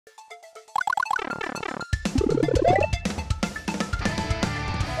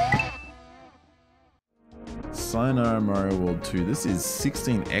Sayonara Mario World 2. This is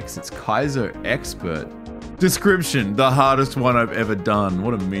 16x. It's Kaizo Expert. Description, the hardest one I've ever done.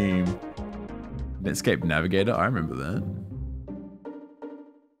 What a meme. Netscape Navigator, I remember that.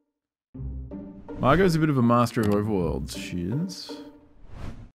 Margot's a bit of a master of overworlds. She is.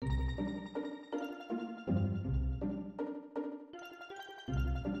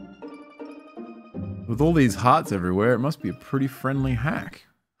 With all these hearts everywhere, it must be a pretty friendly hack.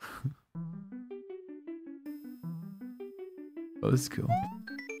 Oh, this is cool.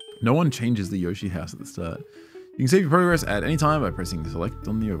 No one changes the Yoshi house at the start. You can save your progress at any time by pressing select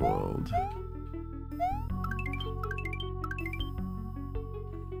on the overworld.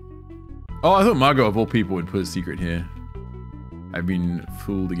 Oh, I thought Margot of all people would put a secret here. I've been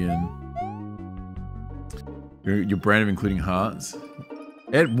fooled again. Your brand of including hearts.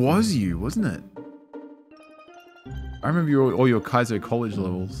 It was you, wasn't it? I remember all your Kaizo college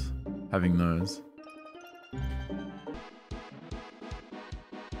levels having those.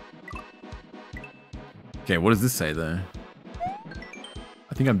 Okay, what does this say though?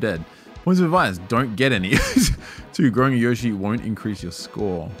 I think I'm dead. Points of advice, don't get any. 2, growing a Yoshi won't increase your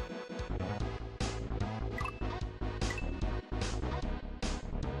score.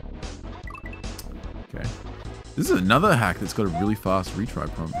 Okay. This is another hack that's got a really fast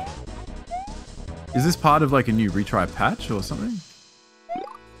retry prompt. Is this part of like a new retry patch or something?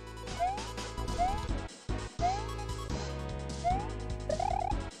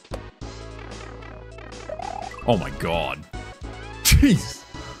 Oh my god. Jeez.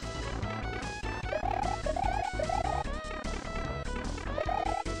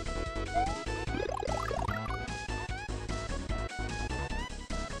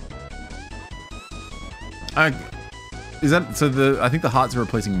 Is that so? I think the hearts are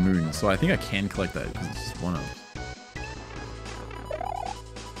replacing moons, so I think I can collect that because it's just one of them.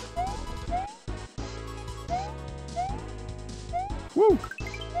 Woo!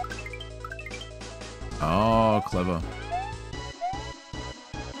 Oh, clever.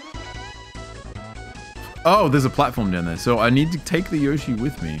 Oh, there's a platform down there, so I need to take the Yoshi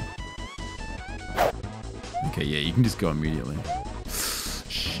with me. Okay, yeah, you can just go immediately.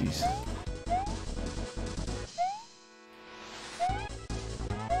 Jeez.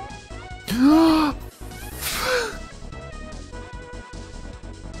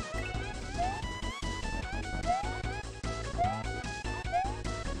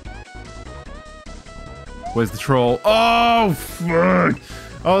 Where's the troll? Oh, fuck!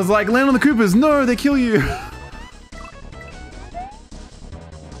 I was like, land on the Koopas. No, they kill you.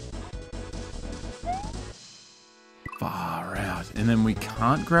 Far out. And then we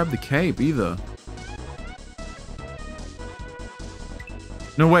can't grab the cape either.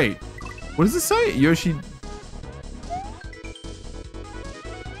 No, wait. What does it say? Yoshi...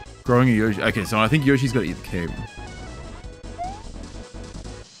 Growing a Yoshi... Okay, so I think Yoshi's got to eat the cape.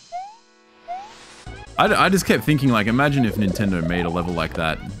 I just kept thinking, like, imagine if Nintendo made a level like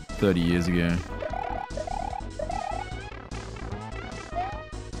that 30 years ago.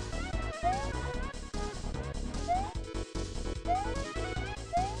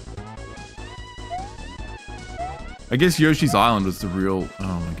 I guess Yoshi's Island was the real...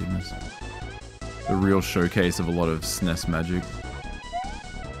 Oh my goodness. The real showcase of a lot of SNES magic.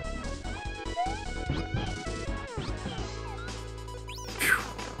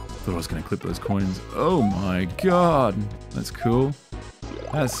 Thought I was gonna clip those coins. Oh my god. That's cool.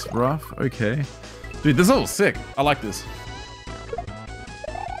 That's rough. Okay. Dude, this level's sick. I like this.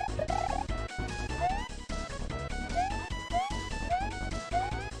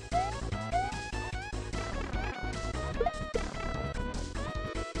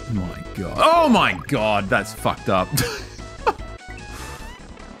 Oh my god. Oh my god, that's fucked up.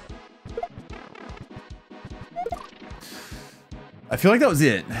 I feel like that was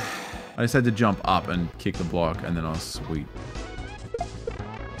it. I just had to jump up and kick the block and then I was sweet.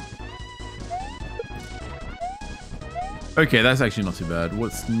 Okay, that's actually not too bad.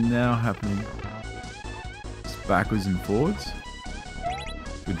 What's now happening? It's backwards and forwards.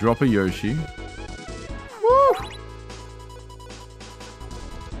 We drop a Yoshi. Woo!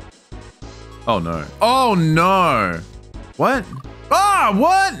 Oh no. Oh no! What? Ah,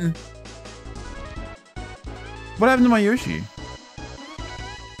 what? What happened to my Yoshi?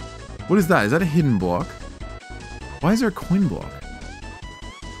 What is that? Is that a hidden block? Why is there a coin block?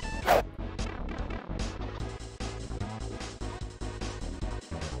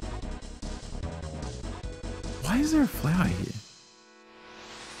 Why is there a flower here?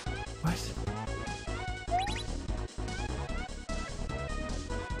 What?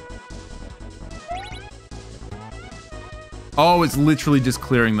 Oh, it's literally just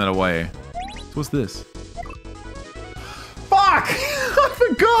clearing that away. So what's this?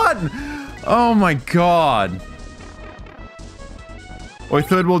 forgot! Oh my god. Oi,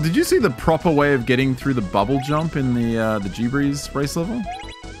 Third World, did you see the proper way of getting through the bubble jump in the G-Breeze race level?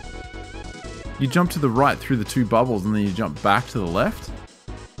 You jump to the right through the 2 bubbles and then you jump back to the left?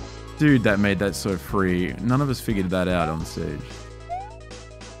 Dude, that made that so free. None of us figured that out on stage.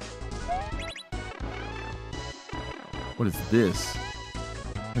 What is this?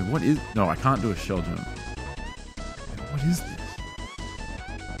 Hey, what is... No, I can't do a shell jump. Hey, what is this?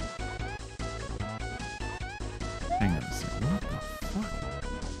 Hang on a second. What the fuck?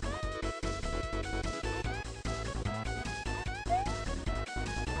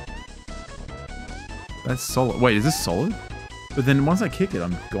 That's solid. Wait, is this solid? But then once I kick it,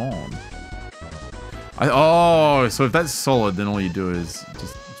 I'm gone. Oh, so if that's solid, then all you do is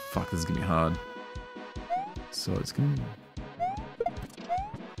just... Fuck, this is gonna be hard. So it's gonna...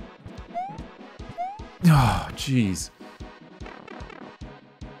 Oh, jeez.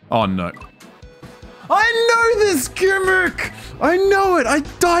 Oh, no. I know this gimmick! I know it! I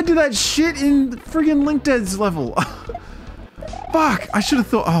died to that shit in friggin' Link Dead's level. Fuck! I should have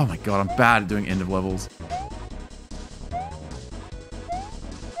thought... Oh my god, I'm bad at doing end of levels.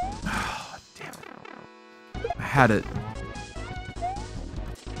 Oh, damn it. I had it.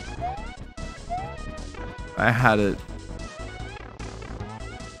 I had it.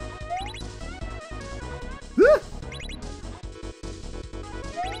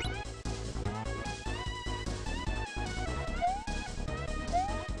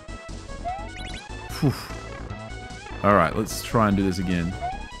 Alright, let's try and do this again.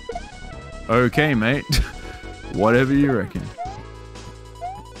 Okay, mate. Whatever you reckon.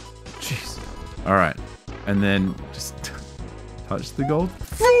 Jeez. Alright. And then just touch the gold.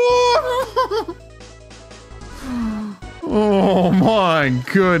 Oh my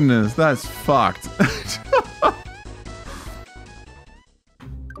goodness, that's fucked.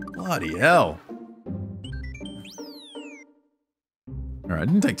 Bloody hell. Alright, it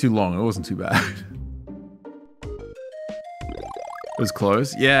didn't take too long. It wasn't too bad. It was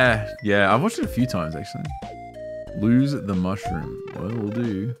close. Yeah, yeah. I've watched it a few times, actually. Lose the mushroom. Well, we'll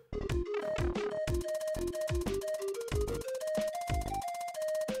do.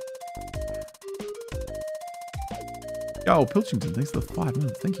 Oh, Pilchington, thanks for the 5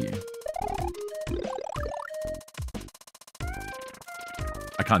 minutes. Thank you.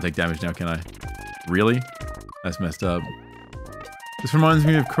 I can't take damage now, can I? Really? That's messed up. This reminds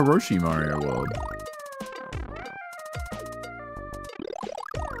me of Karoshi Mario World.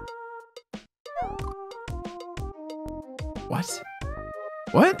 What?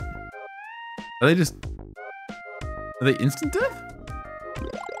 What? Are they just... Are they instant death?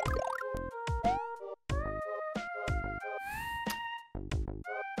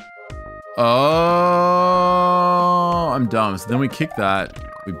 Oh, I'm dumb. So then we kick that,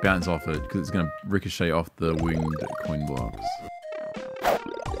 we bounce off it because it's going to ricochet off the winged coin blocks.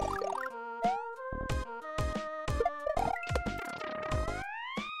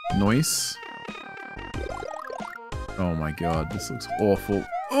 Noise. Oh my god, this looks awful.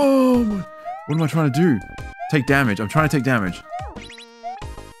 Oh my... What am I trying to do? Take damage. I'm trying to take damage.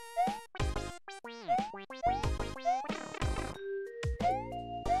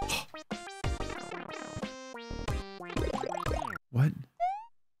 What?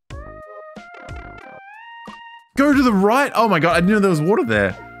 Go to the right? Oh my god, I didn't know there was water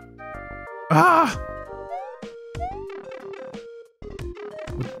there. Ah!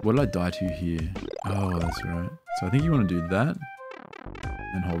 What did I die to here? Oh, that's right. So I think you want to do that.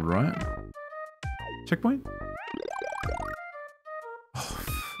 And hold right. Checkpoint? Oh,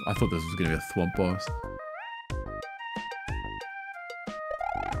 I thought this was going to be a thwomp boss.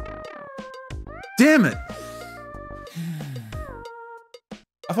 Damn it!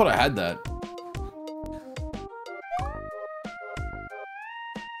 I thought I had that.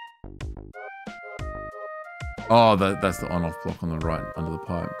 Oh, that's the on-off block on the right under the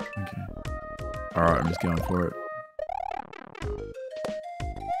pipe. Okay. Alright, I'm just going for it.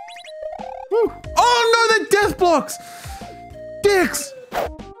 Woo! Oh no, they're death blocks! Dicks!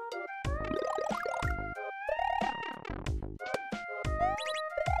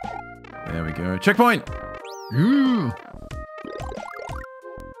 There we go. Checkpoint! Ooh.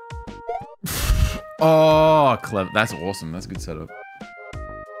 Oh, clever. That's awesome. That's a good setup.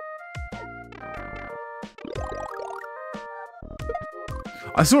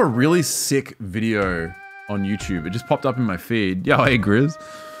 I saw a really sick video on YouTube. It just popped up in my feed. Yo, hey Grizz.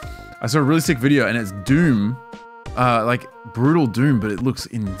 I saw a really sick video and it's Doom. Like brutal Doom, but it looks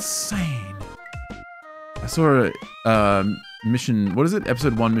insane. I saw a mission, what is it?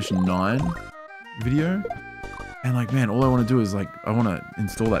 Episode 1, mission 9 video. And like, man, all I want to do is like, I want to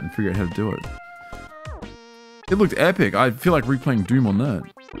install that and figure out how to do it. It looked epic. I feel like replaying Doom on that.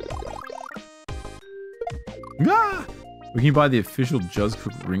 Ah! We can buy the official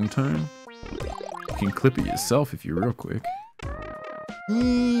juzcook ringtone. You can clip it yourself if you're real quick.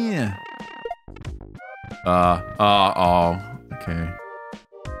 Yeah. Oh, okay.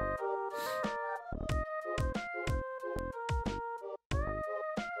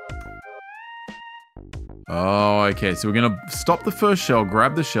 Oh, okay. So we're gonna stop the first shell,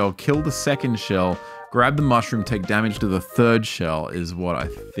 grab the shell, kill the second shell, grab the mushroom, take damage to the third shell is what I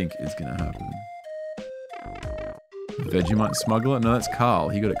think is gonna happen. Vegemite smuggler? No, that's Carl.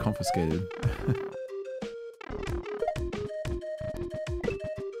 He got it confiscated.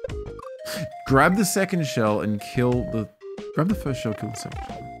 Grab the second shell and kill the... Grab the first shell, kill the second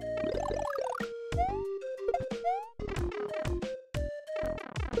shell.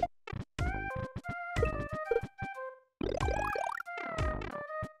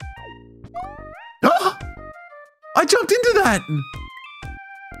 I jumped into that!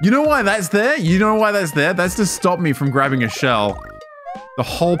 You know why that's there? You know why that's there? That's to stop me from grabbing a shell. The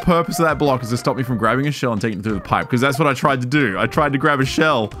whole purpose of that block is to stop me from grabbing a shell and taking it through the pipe, because that's what I tried to do. I tried to grab a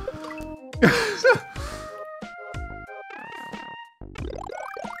shell.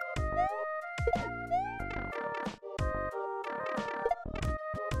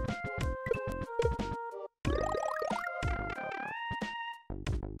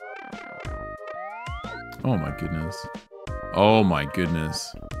 Oh my goodness. Oh my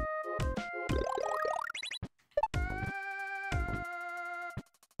goodness.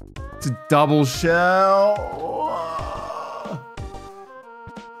 It's a double shell.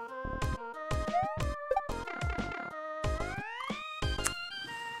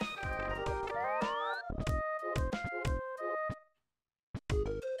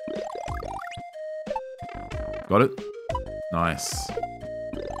 Got it? Nice.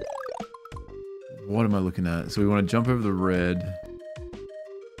 What am I looking at? So we want to jump over the red.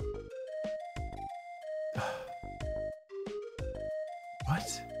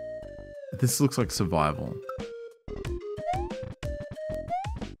 What? This looks like survival.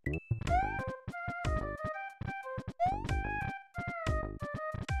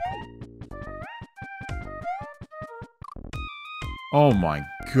 Oh my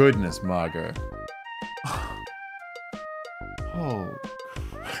goodness, Margot. Oh.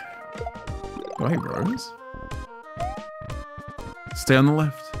 Oh, hey, Rose. Stay on the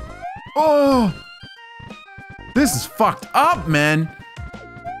left. Oh! This is fucked up, man!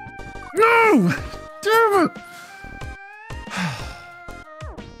 No! Damn it!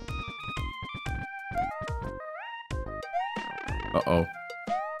 Uh-oh.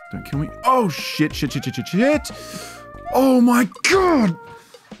 Don't kill me. Oh, shit, shit, shit, shit, shit, shit! Oh my god!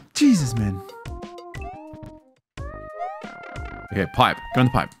 Jesus, man. Okay, pipe. Go in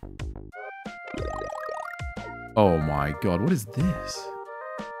the pipe. Oh my god, what is this?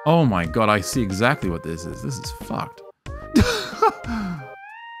 Oh my god, I see exactly what this is. This is fucked.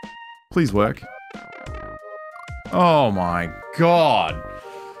 Please work. Oh my god.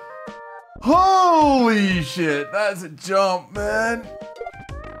 Holy shit, that's a jump, man.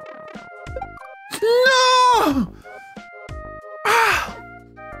 No! Ah!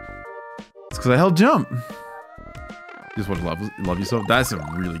 It's because I held jump. Just want to love yourself. That's a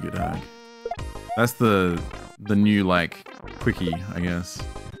really good hack. That's the new, like, quickie, I guess.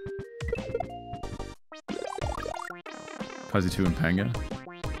 Kaizo 2 and Panga.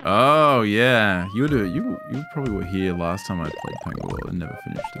 Oh, yeah. You probably were here last time I played Panga World and never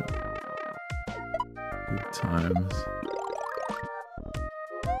finished it. Good times.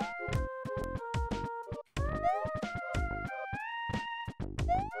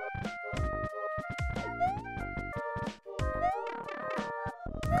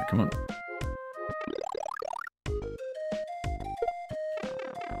 Alright, come on.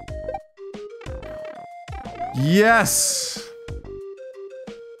 Yes!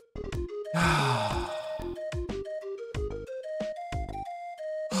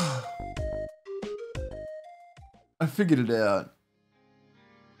 I figured it out.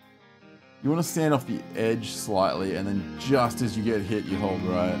 You want to stand off the edge slightly, and then just as you get hit, you hold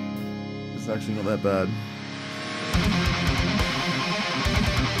right. It's actually not that bad.